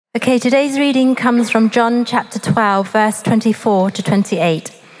Okay, today's reading comes from John chapter 12, verse 24 to 28.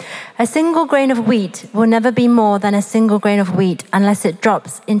 A single grain of wheat will never be more than a single grain of wheat unless it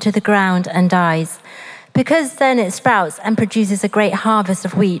drops into the ground and dies. Because then it sprouts and produces a great harvest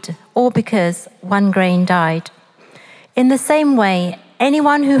of wheat, or because one grain died. In the same way,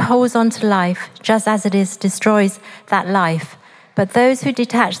 anyone who holds on to life, just as it is, destroys that life. But those who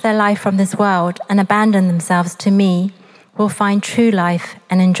detach their life from this world and abandon themselves to me will find true life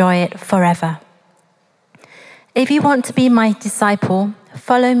and enjoy it forever. If you want to be my disciple,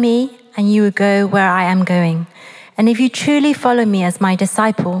 follow me and you will go where I am going. And if you truly follow me as my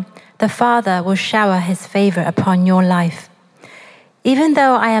disciple, the Father will shower his favor upon your life. Even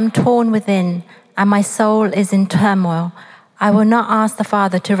though I am torn within and my soul is in turmoil, I will not ask the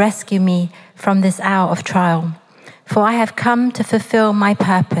Father to rescue me from this hour of trial. For I have come to fulfill my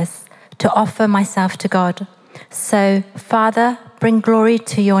purpose, to offer myself to God. So, Father, bring glory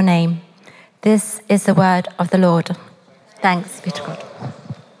to your name. This is the word of the Lord. Thanks be to God.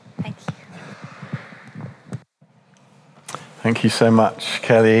 Thank you. Thank you so much,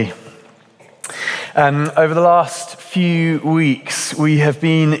 Kelly. Over the last few weeks, we have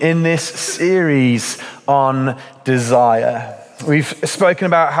been in this series on desire. We've spoken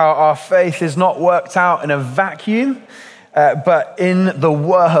about how our faith is not worked out in a vacuum, but in the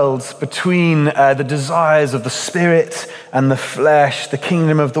world between the desires of the spirit and the flesh, the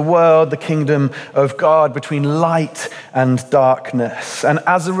kingdom of the world, the kingdom of God, between light and darkness. And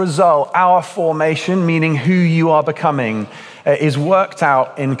as a result, our formation, meaning who you are becoming, is worked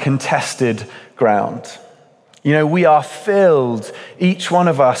out in contested ground. You know, we are filled, each one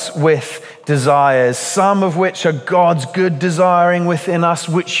of us, with desires, some of which are God's good desiring within us,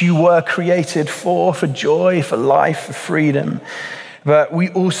 which you were created for joy, for life, for freedom. But we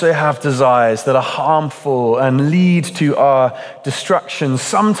also have desires that are harmful and lead to our destruction,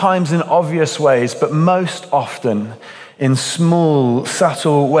 sometimes in obvious ways, but most often in small,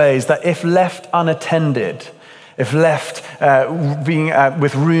 subtle ways that if left unattended, if left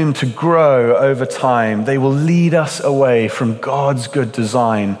with room to grow over time, they will lead us away from God's good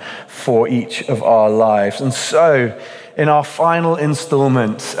design for each of our lives. And so, in our final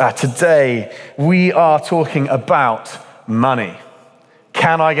installment today, we are talking about money.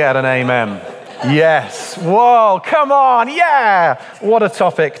 Can I get an amen? Yes. Whoa, come on. Yeah. What a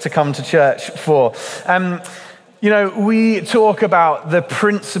topic to come to church for. You know, we talk about the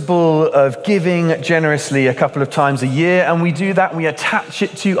principle of giving generously a couple of times a year, and we do that, we attach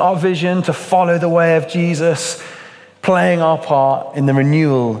it to our vision to follow the way of Jesus, playing our part in the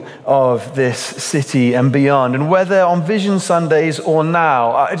renewal of this city and beyond. And whether on Vision Sundays or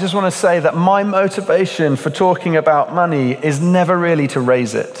now, I just want to say that my motivation for talking about money is never really to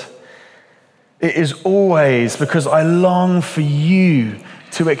raise it. It is always because I long for you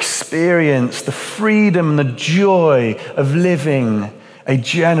to experience the freedom and the joy of living a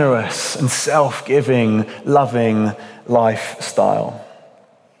generous and self-giving, loving lifestyle.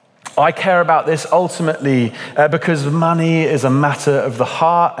 I care about this ultimately because money is a matter of the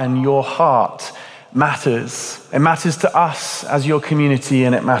heart, and your heart matters. It matters to us as your community,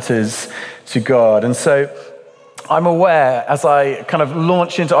 and it matters to God. And so I'm aware, as I kind of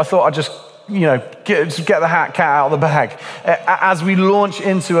launch into, I thought I'd just get the cat out of the bag. As we launch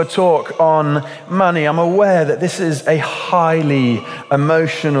into a talk on money, I'm aware that this is a highly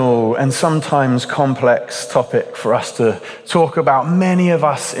emotional and sometimes complex topic for us to talk about. Many of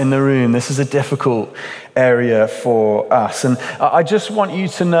us in the room, this is a difficult area for us. And I just want you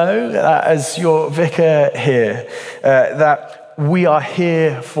to know, as your vicar here, that we are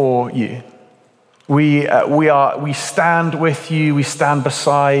here for you. We stand with you, we stand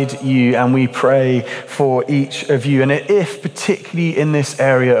beside you, and we pray for each of you. And if particularly in this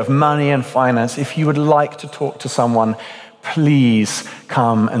area of money and finance, if you would like to talk to someone, please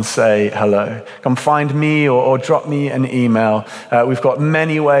come and say hello. Come find me or drop me an email. We've got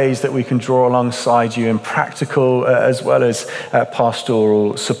many ways that we can draw alongside you in practical as well as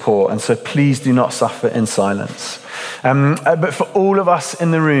pastoral support. And so please do not suffer in silence. But for all of us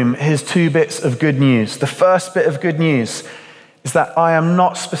in the room, here's two bits of good news. The first bit of good news is that I am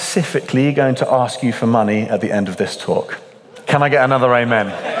not specifically going to ask you for money at the end of this talk. Can I get another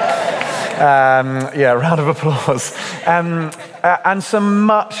amen? Round of applause. And some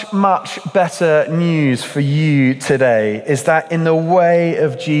much, much better news for you today is that in the way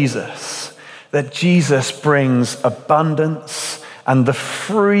of Jesus, that Jesus brings abundance and the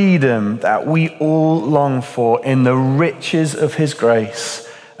freedom that we all long for in the riches of his grace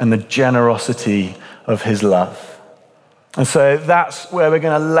and the generosity of his love. And so that's where we're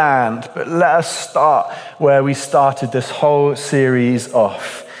going to land. But let us start where we started this whole series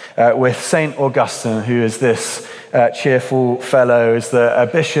off. with St. Augustine, who is this cheerful fellow, is a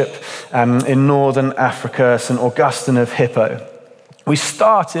bishop in northern Africa, St. Augustine of Hippo. We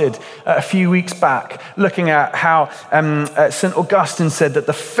started a few weeks back looking at how St. Augustine said that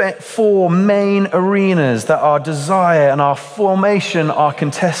the four main arenas that our desire and our formation are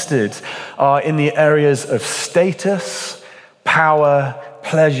contested are in the areas of status, power,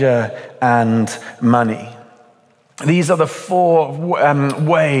 pleasure, and money. These are the four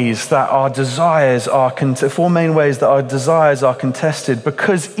ways that our desires are four main ways that our desires are contested,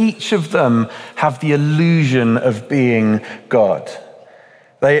 because each of them have the illusion of being God.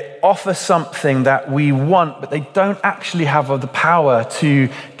 They offer something that we want, but they don't actually have the power to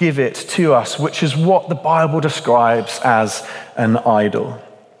give it to us, which is what the Bible describes as an idol.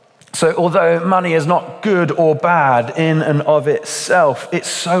 So although money is not good or bad in and of itself, it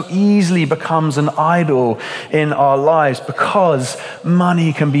so easily becomes an idol in our lives because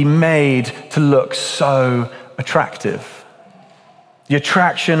money can be made to look so attractive. The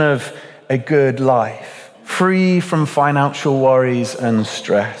attraction of a good life, free from financial worries and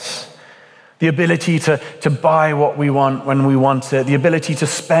stress. The ability to buy what we want when we want it. The ability to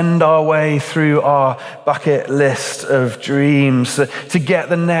spend our way through our bucket list of dreams. To get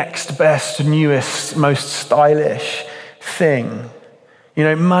the next best, newest, most stylish thing. You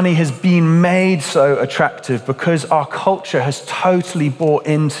know, money has been made so attractive because our culture has totally bought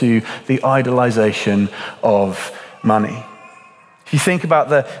into the idolization of money. If you think about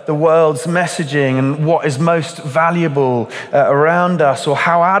the world's messaging and what is most valuable around us, or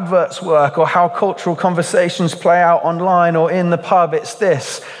how adverts work, or how cultural conversations play out online or in the pub, it's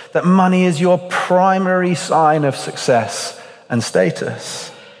this, that money is your primary sign of success and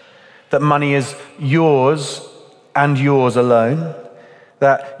status. That money is yours and yours alone.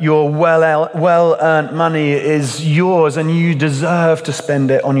 That your well-earned money is yours and you deserve to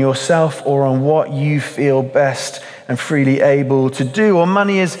spend it on yourself or on what you feel best and freely able to do. Or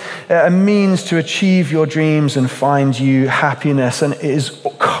money is a means to achieve your dreams and find you happiness, and it is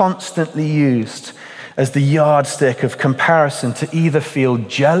constantly used as the yardstick of comparison to either feel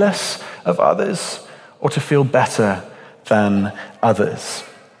jealous of others or to feel better than others.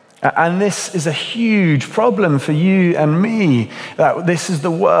 And this is a huge problem for you and me, that this is the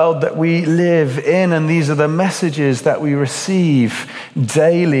world that we live in, and these are the messages that we receive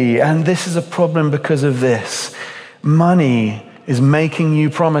daily. And this is a problem because of this. Money is making you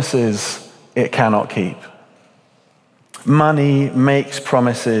promises it cannot keep. Money makes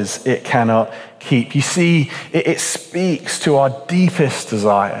promises it cannot keep. You see, it speaks to our deepest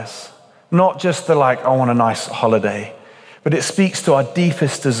desires, not just the I want a nice holiday. But it speaks to our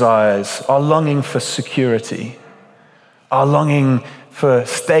deepest desires, our longing for security, our longing for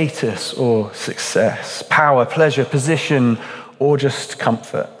status or success, power, pleasure, position, or just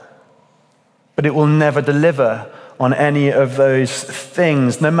comfort. But it will never deliver on any of those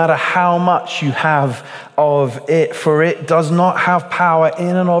things, no matter how much you have of it, for it does not have power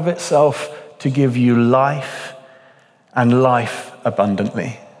in and of itself to give you life and life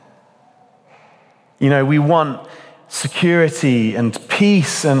abundantly. You know, we want security and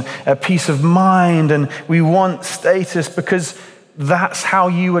peace and a peace of mind, and we want status because that's how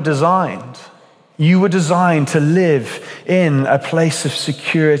you were designed. You were designed to live in a place of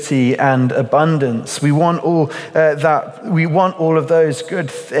security and abundance. We want all that. We want all of those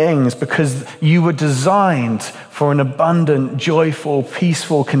good things because you were designed for an abundant, joyful,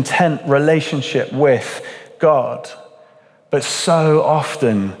 peaceful, content relationship with God. But so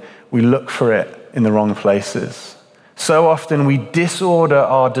often we look for it in the wrong places. So often we disorder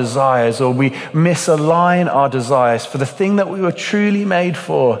our desires, or we misalign our desires for the thing that we were truly made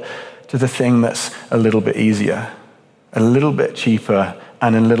for to the thing that's a little bit easier, a little bit cheaper,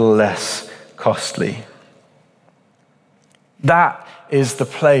 and a little less costly. That is the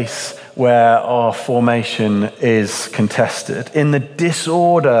place where our formation is contested. In the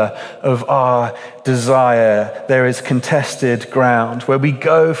disorder of our desire, there is contested ground where we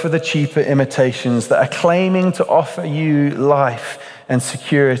go for the cheaper imitations that are claiming to offer you life and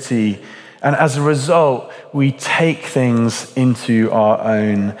security. And as a result, we take things into our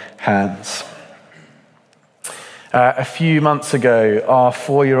own hands. A few months ago, our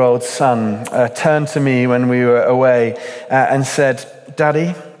 4-year-old son turned to me when we were away and said,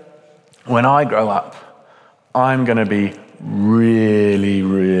 "Daddy, when I grow up, I'm going to be really,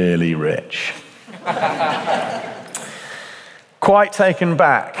 really rich." Quite taken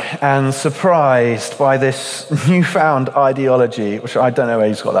back and surprised by this newfound ideology, which I don't know where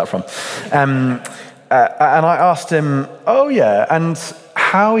he's got that from. And I asked him, "Oh yeah, and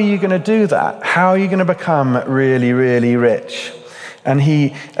how are you going to do that? How are you going to become really, really rich?" And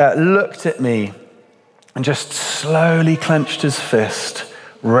he looked at me and just slowly clenched his fist,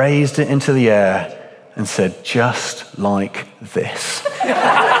 raised it into the air, and said, "Just like this."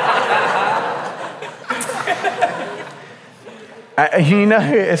 You know,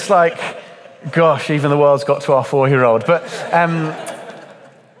 it's like, gosh, even the world's got to our 4-year-old. But,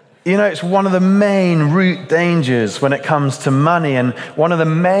 you know, it's one of the main root dangers when it comes to money, and one of the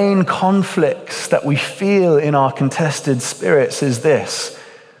main conflicts that we feel in our contested spirits is this: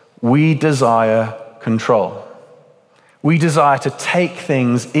 we desire control. We desire to take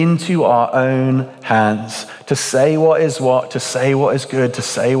things into our own hands, to say what is what, to say what is good, to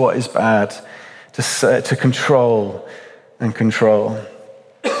say what is bad, to control and control.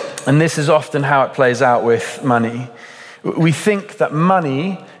 And this is often how it plays out with money. We think that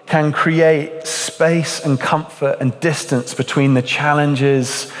money can create space and comfort and distance between the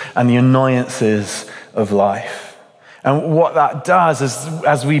challenges and the annoyances of life. And what that does is,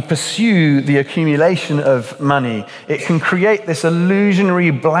 as we pursue the accumulation of money, it can create this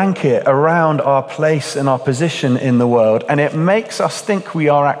illusionary blanket around our place and our position in the world, and it makes us think we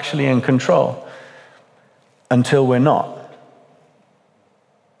are actually in control until we're not.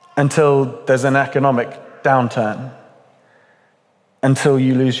 Until there's an economic downturn, until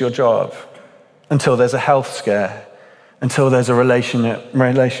you lose your job, until there's a health scare, until there's a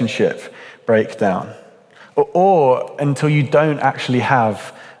relationship breakdown. Or until you don't actually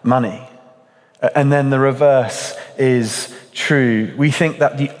have money. And then the reverse is true. We think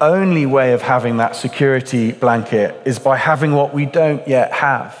that the only way of having that security blanket is by having what we don't yet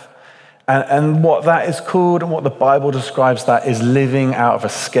have. And what that is called, and what the Bible describes that, is living out of a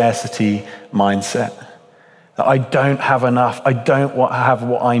scarcity mindset. That I don't have enough. I don't have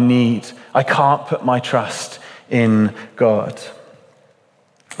what I need. I can't put my trust in God.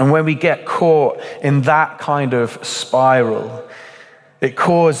 And when we get caught in that kind of spiral, it's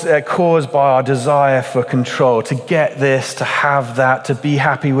caused by our desire for control, to get this, to have that, to be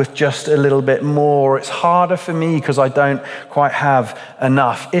happy with just a little bit more. It's harder for me because I don't quite have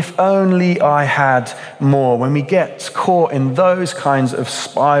enough. If only I had more. When we get caught in those kinds of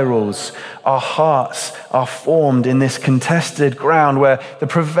spirals, our hearts are formed in this contested ground where the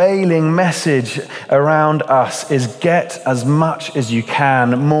prevailing message around us is get as much as you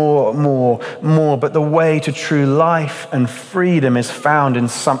can, more, more, more. But the way to true life and freedom is found in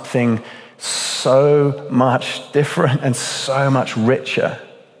something so much different and so much richer.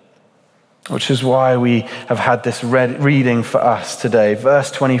 Which is why we have had this reading for us today.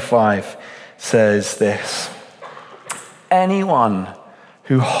 Verse 25 says this: anyone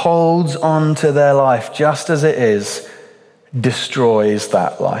who holds on to their life just as it is destroys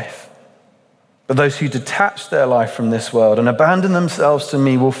that life. But those who detach their life from this world and abandon themselves to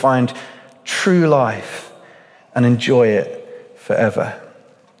me will find true life and enjoy it forever.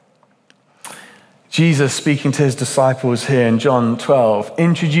 Jesus, speaking to his disciples here in John 12,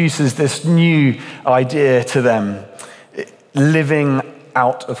 introduces this new idea to them: living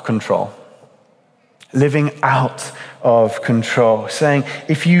out of control. Living out of control, saying,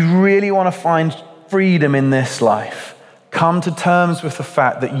 if you really want to find freedom in this life, come to terms with the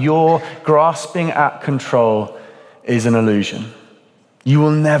fact that your grasping at control is an illusion. You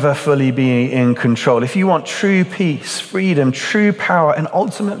will never fully be in control. If you want true peace, freedom, true power, and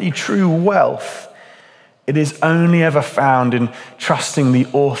ultimately true wealth, it is only ever found in trusting the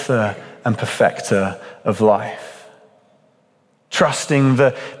author and perfecter of life. Trusting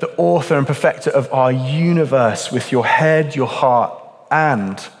the author and perfecter of our universe with your head, your heart,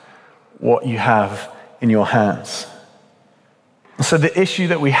 and what you have in your hands. So the issue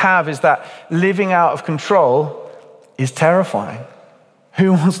that we have is that living out of control is terrifying.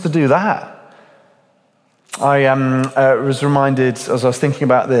 Who wants to do that? I was reminded, as I was thinking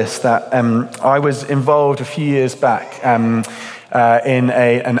about this, that I was involved a few years back in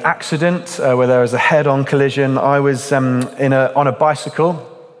an accident where there was a head-on collision. I was on a bicycle,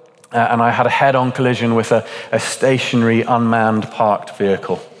 and I had a head-on collision with a stationary, unmanned, parked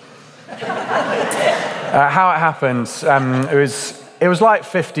vehicle. How it happened, it was like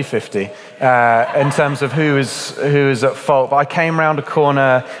 50-50 in terms of who was at fault. But I came round a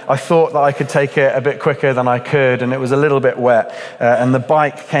corner. I thought that I could take it a bit quicker than I could, and it was a little bit wet. And the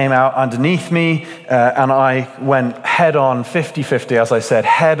bike came out underneath me, and I went head-on, 50-50, as I said,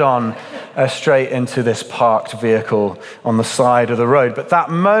 head-on straight into this parked vehicle on the side of the road. But that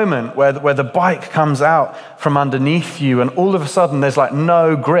moment where the bike comes out from underneath you, and all of a sudden there's like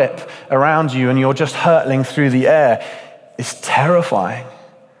no grip around you, and you're just hurtling through the air, it's terrifying.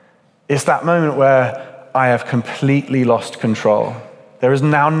 It's that moment where I have completely lost control. There is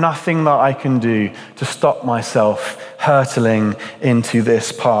now nothing that I can do to stop myself hurtling into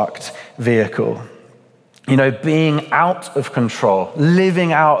this parked vehicle. You know, being out of control,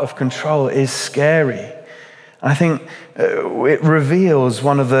 living out of control is scary. I think it reveals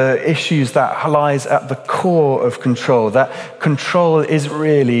one of the issues that lies at the core of control, that control is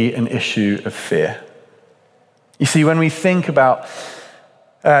really an issue of fear. You see, when we think about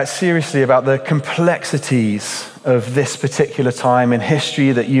seriously about the complexities of this particular time in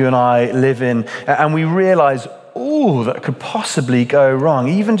history that you and I live in, and we realize all that could possibly go wrong,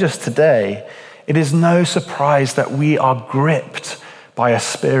 even just today, it is no surprise that we are gripped by a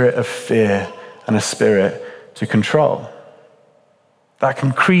spirit of fear and a spirit to control. That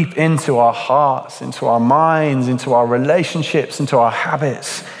can creep into our hearts, into our minds, into our relationships, into our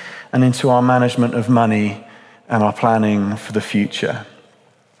habits, and into our management of money and our planning for the future.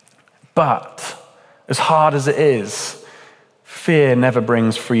 But as hard as it is, fear never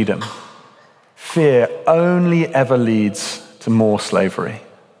brings freedom. Fear only ever leads to more slavery.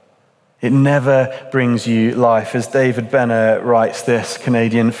 It never brings you life. As David Benner writes, this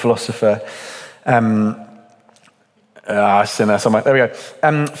Canadian philosopher, it's in there somewhere. There we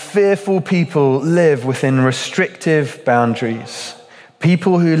go. Fearful people live within restrictive boundaries.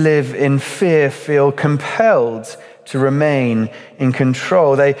 People who live in fear feel compelled to remain in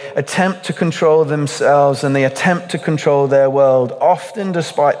control. They attempt to control themselves and they attempt to control their world, often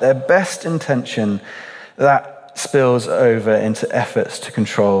despite their best intention. That spills over into efforts to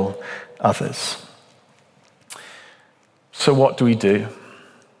control others. So what do we do?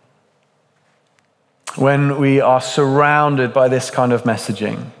 When we are surrounded by this kind of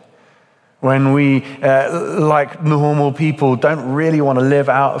messaging, when we, like normal people, don't really want to live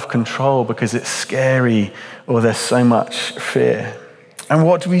out of control because it's scary or there's so much fear. And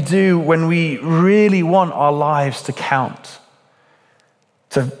what do we do when we really want our lives to count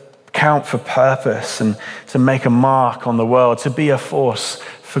for purpose and to make a mark on the world, to be a force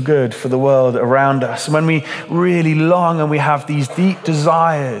for good for the world around us? When we really long and we have these deep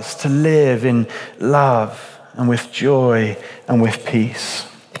desires to live in love and with joy and with peace.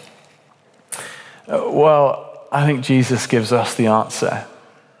 Well, I think Jesus gives us the answer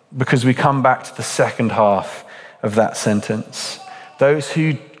because we come back to the second half of that sentence. Those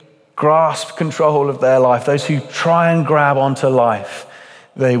who grasp control of their life, those who try and grab onto life,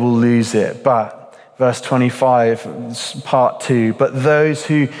 they will lose it. But verse 25, part 2, but those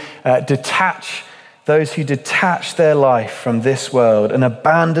who detach their life from this world and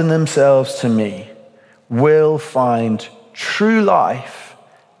abandon themselves to me will find true life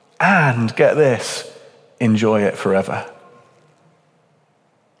and, get this, enjoy it forever.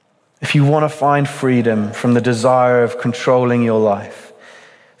 If you want to find freedom from the desire of controlling your life,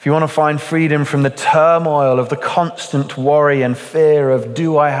 if you want to find freedom from the turmoil of the constant worry and fear of,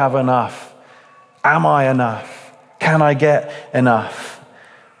 do I have enough? Am I enough? Can I get enough?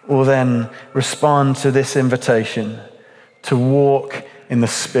 Well, then respond to this invitation to walk in the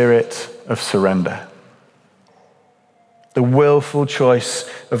spirit of surrender. The willful choice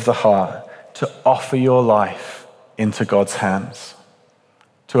of the heart to offer your life into God's hands,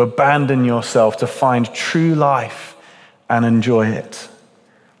 to abandon yourself, to find true life and enjoy it.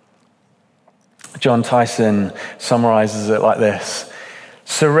 John Tyson summarizes it like this: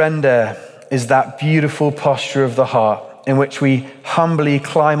 surrender is that beautiful posture of the heart in which we humbly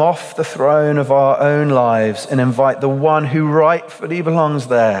climb off the throne of our own lives and invite the one who rightfully belongs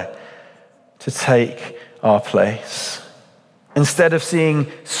there to take our place. Instead of seeing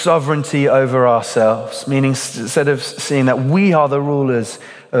sovereignty over ourselves, meaning instead of seeing that we are the rulers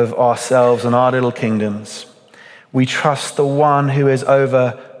of ourselves and our little kingdoms, we trust the one who is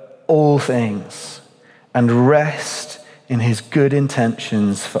over all things and rest in his good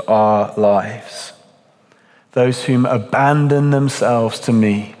intentions for our lives. Those whom abandon themselves to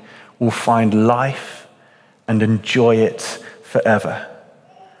me will find life and enjoy it forever.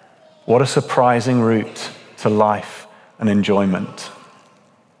 What a surprising route to life and enjoyment.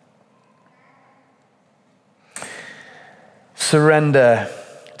 Surrender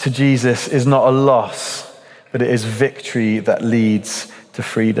to Jesus is not a loss, but it is victory that leads to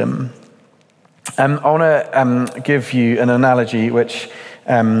freedom. I want to give you an analogy which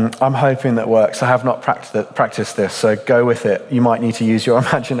I'm hoping that works. I have not practiced this, so go with it. You might need to use your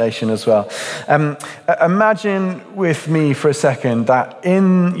imagination as well. Imagine with me for a second that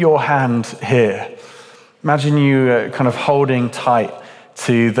in your hand here, imagine you kind of holding tight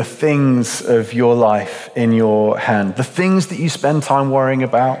to the things of your life in your hand, the things that you spend time worrying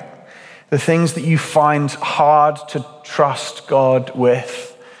about, the things that you find hard to trust God with.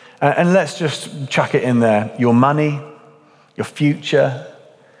 And let's just chuck it in there. Your money, your future,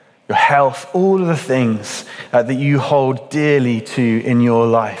 your health, all of the things that you hold dearly to in your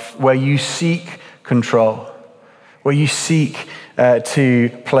life, where you seek control, where you seek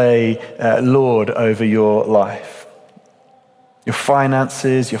to play Lord over your life. Your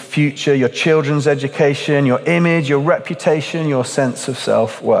finances, your future, your children's education, your image, your reputation, your sense of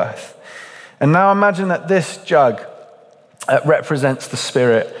self-worth. And now imagine that this jug represents the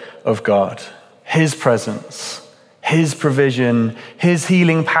Spirit of God, his presence, his provision, his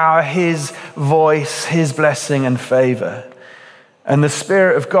healing power, his voice, his blessing and favor. And the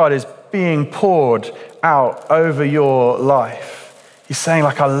Spirit of God is being poured out over your life. He's saying,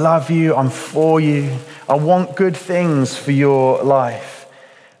 like, I love you, I'm for you, I want good things for your life.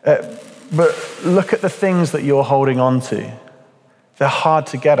 But look at the things that you're holding on to. They're hard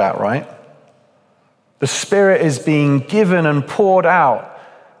to get at, right? The Spirit is being given and poured out,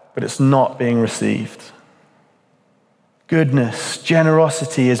 but it's not being received. Goodness,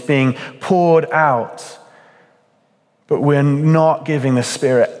 generosity is being poured out, but we're not giving the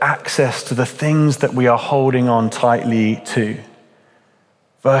Spirit access to the things that we are holding on tightly to.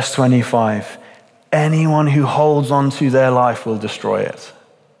 Verse 25, anyone who holds on to their life will destroy it.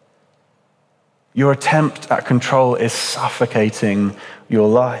 Your attempt at control is suffocating your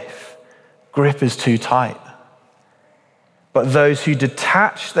life. Grip is too tight. But those who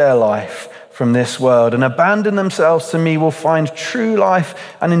detach their life from this world and abandon themselves to me will find true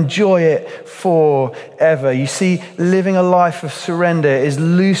life and enjoy it forever. You see, living a life of surrender is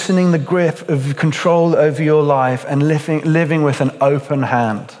loosening the grip of control over your life and living with an open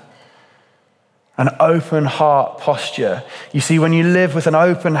hand, an open heart posture. You see, when you live with an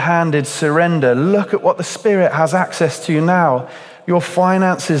open-handed surrender, look at what the Spirit has access to now. Your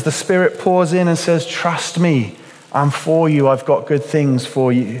finances, the Spirit pours in and says, trust me, I'm for you, I've got good things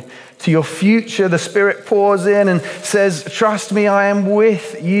for you. To your future, the Spirit pours in and says, trust me, I am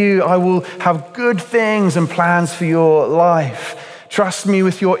with you. I will have good things and plans for your life. Trust me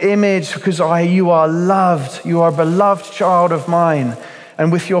with your image because you are loved. You are a beloved child of mine.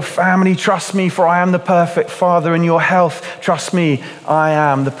 And with your family, trust me, for I am the perfect father. In your health, trust me, I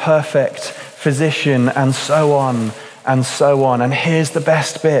am the perfect physician, and so on and so on. And here's the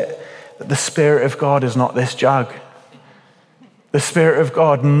best bit, that the Spirit of God is not this jug. The Spirit of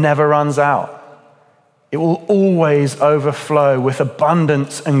God never runs out. It will always overflow with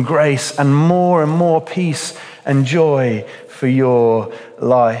abundance and grace and more peace and joy for your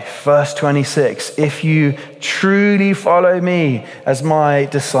life. Verse 26, if you truly follow me as my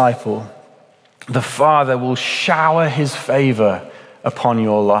disciple, the Father will shower his favor upon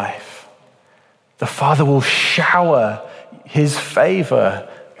your life. The Father will shower his favor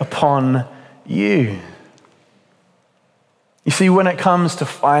upon you. You see, when it comes to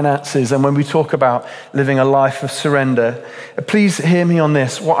finances and when we talk about living a life of surrender, please hear me on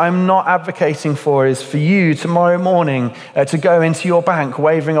this. What I'm not advocating for is for you tomorrow morning to go into your bank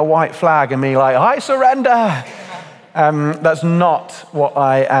waving a white flag and be like, I surrender. That's not what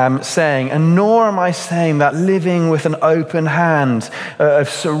I am saying. And nor am I saying that living with an open hand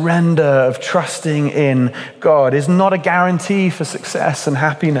of surrender, of trusting in God is not a guarantee for success and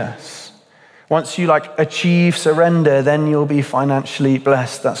happiness. Once you achieve surrender, then you'll be financially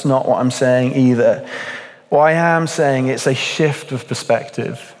blessed. That's not what I'm saying either. What I am saying, it's a shift of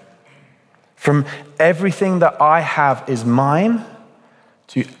perspective. From everything that I have is mine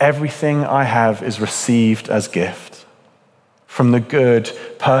to everything I have is received as gift. From the good,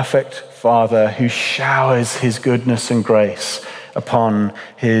 perfect Father who showers his goodness and grace upon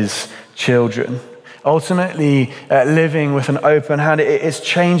his children. Ultimately, living with an open hand, it's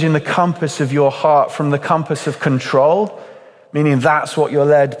changing the compass of your heart from the compass of control, meaning that's what you're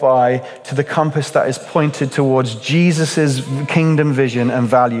led by, to the compass that is pointed towards Jesus's kingdom vision and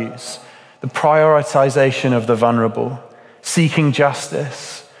values. The prioritization of the vulnerable, seeking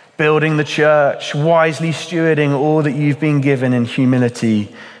justice, building the church, wisely stewarding all that you've been given in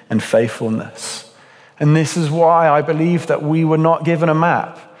humility and faithfulness. And this is why I believe that we were not given a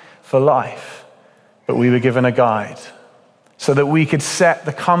map for life, but we were given a guide so that we could set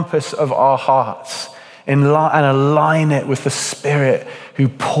the compass of our hearts and align it with the Spirit who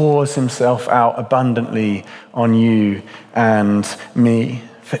pours himself out abundantly on you and me.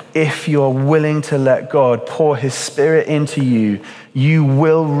 For if you are willing to let God pour his Spirit into you, you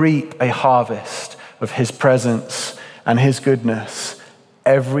will reap a harvest of his presence and his goodness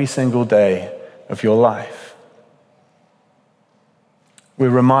every single day of your life. We're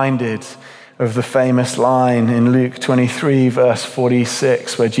reminded of the famous line in Luke 23, verse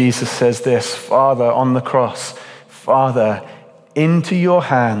 46, where Jesus says this, Father, on the cross, Father, into your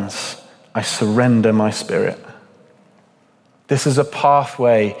hands I surrender my spirit. This is a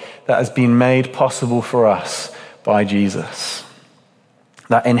pathway that has been made possible for us by Jesus.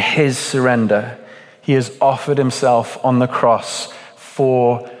 That in his surrender, he has offered himself on the cross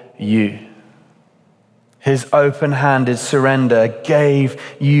for you. His open-handed surrender gave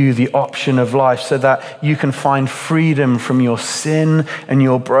you the option of life so that you can find freedom from your sin and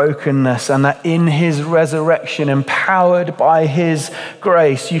your brokenness, and that in his resurrection, empowered by his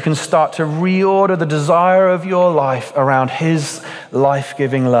grace, you can start to reorder the desire of your life around his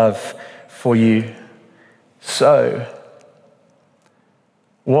life-giving love for you. So,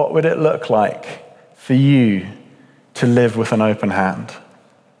 what would it look like for you to live with an open hand?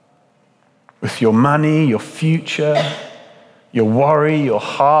 With your money, your future, your worry, your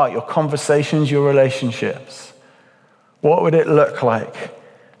heart, your conversations, your relationships. What would it look like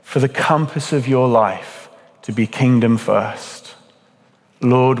for the compass of your life to be kingdom first?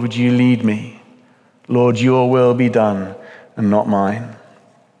 Lord, would you lead me? Lord, your will be done and not mine.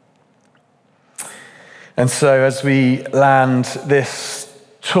 And so as we land this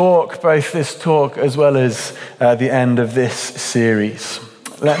talk, both this talk as well as the end of this series,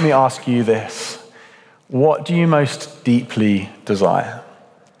 let me ask you this. What do you most deeply desire?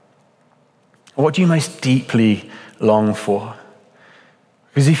 What do you most deeply long for?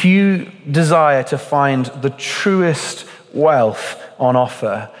 Because if you desire to find the truest wealth on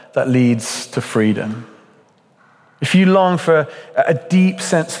offer that leads to freedom, if you long for a deep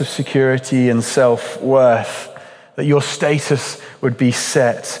sense of security and self-worth, that your status would be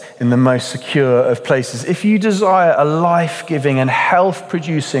set in the most secure of places. If you desire a life-giving and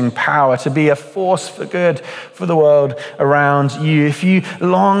health-producing power to be a force for good for the world around you, if you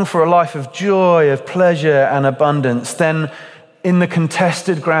long for a life of joy, of pleasure and abundance, then in the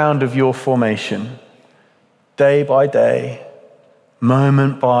contested ground of your formation, day by day,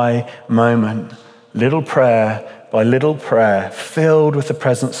 moment by moment, little prayer by little prayer, filled with the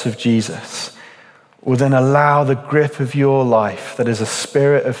presence of Jesus, will then allow the grip of your life that is a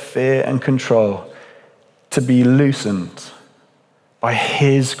spirit of fear and control to be loosened by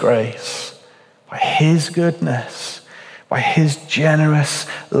his grace, by his goodness, by his generous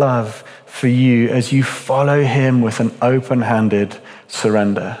love for you as you follow him with an open-handed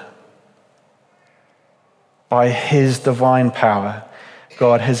surrender. By his divine power,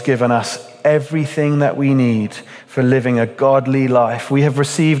 God has given us everything that we need for living a godly life. We have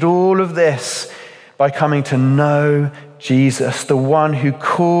received all of this by coming to know Jesus, the one who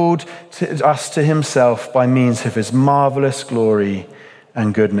called us to himself by means of his marvelous glory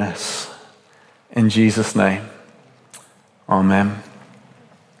and goodness. In Jesus' name, amen.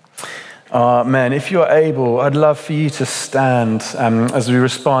 Amen. If you're able, I'd love for you to stand as we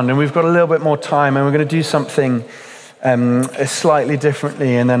respond. And we've got a little bit more time, and we're going to do something slightly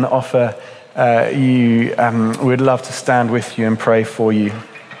differently and then offer you, we'd love to stand with you and pray for you.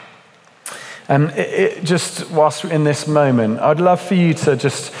 Just whilst we're in this moment, I'd love for you to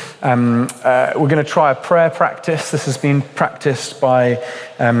just, we're going to try a prayer practice. This has been practiced by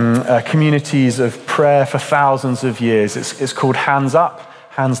communities of prayer for thousands of years. It's called hands up,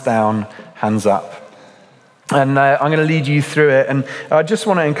 hands down, hands up. And I'm going to lead you through it. And I just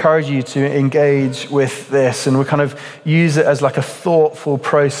want to encourage you to engage with this. And we kind of use it as like a thoughtful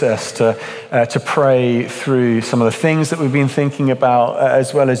process to pray through some of the things that we've been thinking about,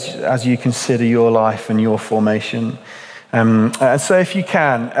 as well as you consider your life and your formation. And so if you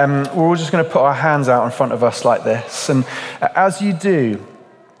can, we're all just going to put our hands out in front of us like this. And as you do,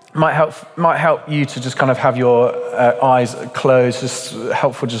 might help you to just kind of have your eyes closed. Just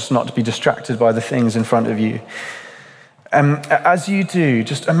helpful just not to be distracted by the things in front of you. As you do,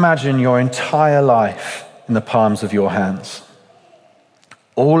 just imagine your entire life in the palms of your hands.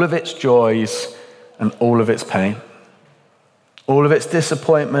 All of its joys and all of its pain. All of its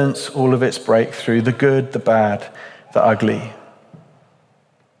disappointments, all of its breakthrough, the good, the bad, the ugly.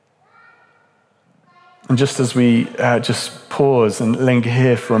 And just as we just pause and linger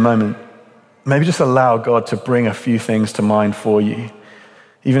here for a moment, maybe just allow God to bring a few things to mind for you.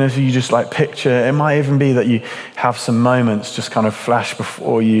 Even if you just like picture, it might even be that you have some moments just kind of flash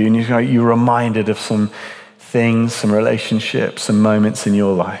before you and you're reminded of some things, some relationships, some moments in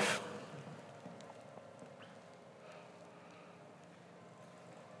your life.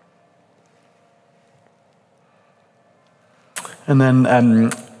 And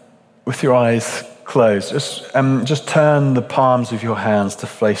then with your eyes closed, just turn the palms of your hands to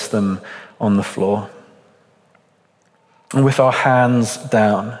place them on the floor. And with our hands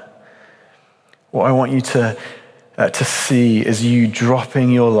down, what I want you to see is you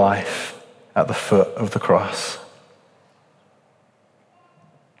dropping your life at the foot of the cross.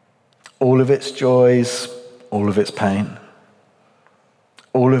 All of its joys, all of its pain.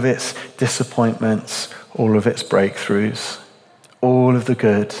 all of its disappointments, all of its breakthroughs, all of the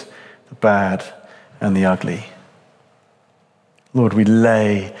good, the bad, and the ugly. Lord, we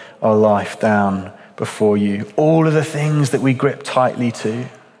lay our life down before you. All of the things that we grip tightly to,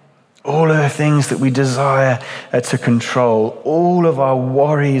 all of the things that we desire to control, all of our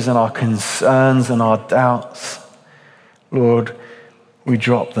worries and our concerns and our doubts, Lord, we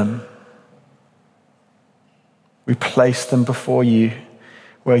drop them. We place them before you,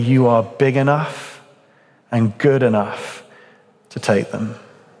 where you are big enough and good enough to take them.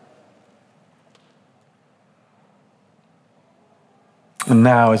 And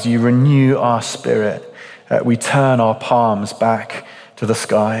now, as you renew our spirit, we turn our palms back to the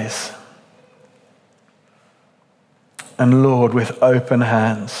skies. And Lord, with open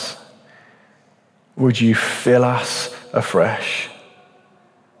hands, would you fill us afresh?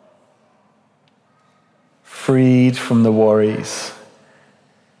 Freed from the worries,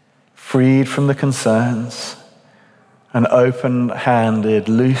 freed from the concerns, an open-handed,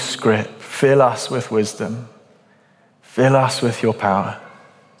 loose grip. Fill us with wisdom. Fill us with your power.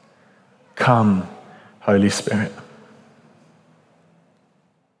 Come, Holy Spirit.